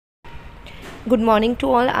Good morning to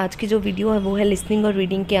all. आज की जो वीडियो है वो है लिसनिंग और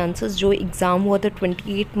रीडिंग के आंसर्स। जो एग्ज़ाम हुआ था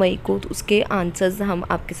 28 मई को, तो उसके आंसर्स हम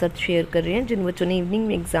आपके साथ शेयर कर रहे हैं जिन बच्चों ने इवनिंग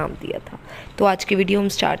में एग्ज़ाम दिया था। तो आज की वीडियो हम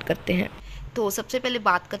स्टार्ट करते हैं। तो सबसे पहले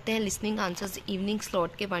बात करते हैं लिसनिंग आंसर्स इवनिंग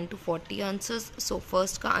स्लॉट के 1 to 40 आंसर्स। सो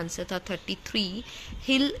फर्स्ट का आंसर था 33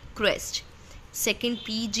 हिल crest, second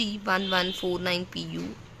PG1149 PU,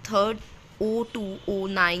 third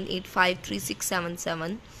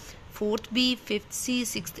O20985367, fourth B, fifth C,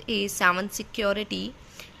 sixth A, seventh security,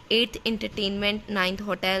 eighth entertainment, ninth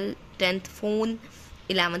hotel, 10th phone,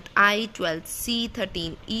 11th I, 12th C,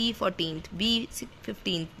 13th E, 14th B,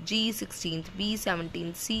 15th G, 16th B,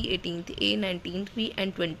 17th C, 18th A, 19th B,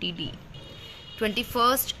 and 20 D.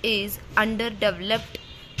 21st is underdeveloped,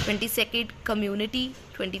 22nd community,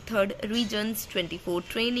 23rd regions, 24th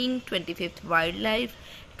training, 25th wildlife,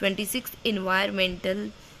 26th environmental,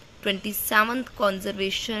 27th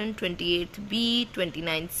conservation, 28th B,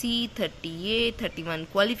 29th C, 30A, 31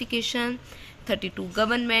 qualification, 32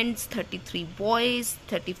 governments, 33 boys,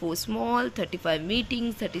 34 small, 35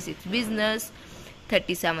 meetings, 36 business,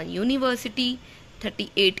 37 university,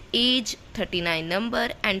 38 age, 39 number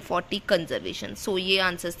and 40 conservation. So ये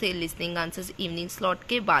answers थे listening answers evening slot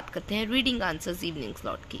के। बात करते हैं reading answers evening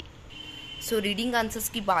slot की। So reading answers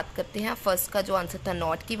की बात करते हैं। फर्स्ट का जो आंसर था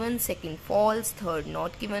not given, second false, third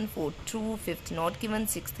not given, fourth true, fifth not given,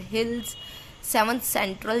 sixth hills, seventh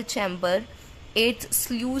central chamber, eighth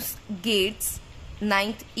स्लूज gets,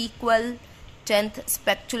 ninth equal, tenth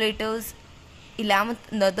स्पेक्चुलेटर्स,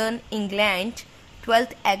 11th northern England,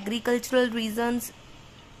 12th agricultural regions,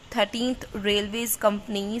 13th railways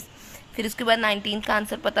companies. फिर उसके बाद 19th का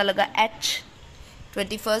answer पता लगा H,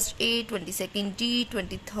 21st A, 22nd D,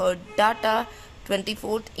 23rd data,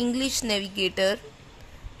 24th English navigator,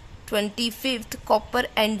 25th copper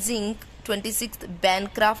and zinc, 26th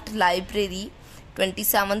Bancroft library,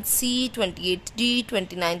 27th C, 28th D,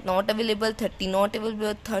 29th not available, 30 not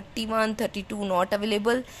available, 31, 32 not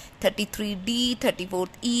available, 33 D, 34th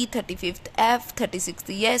E, 35th F, 36th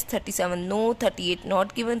yes, 37 no, 38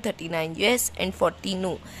 not given, 39 yes and 40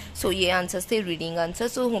 no. सो ये answers थे reading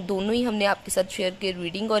answers. सो दोनों ही हमने आपके साथ share किए,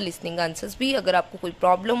 reading और listening answers भी। अगर आपको कोई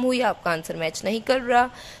प्रॉब्लम हो या आपका आंसर मैच नहीं कर रहा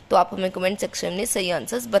तो आप हमें कमेंट सेक्शन में सही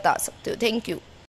आंसर्स बता सकते हो। Thank you.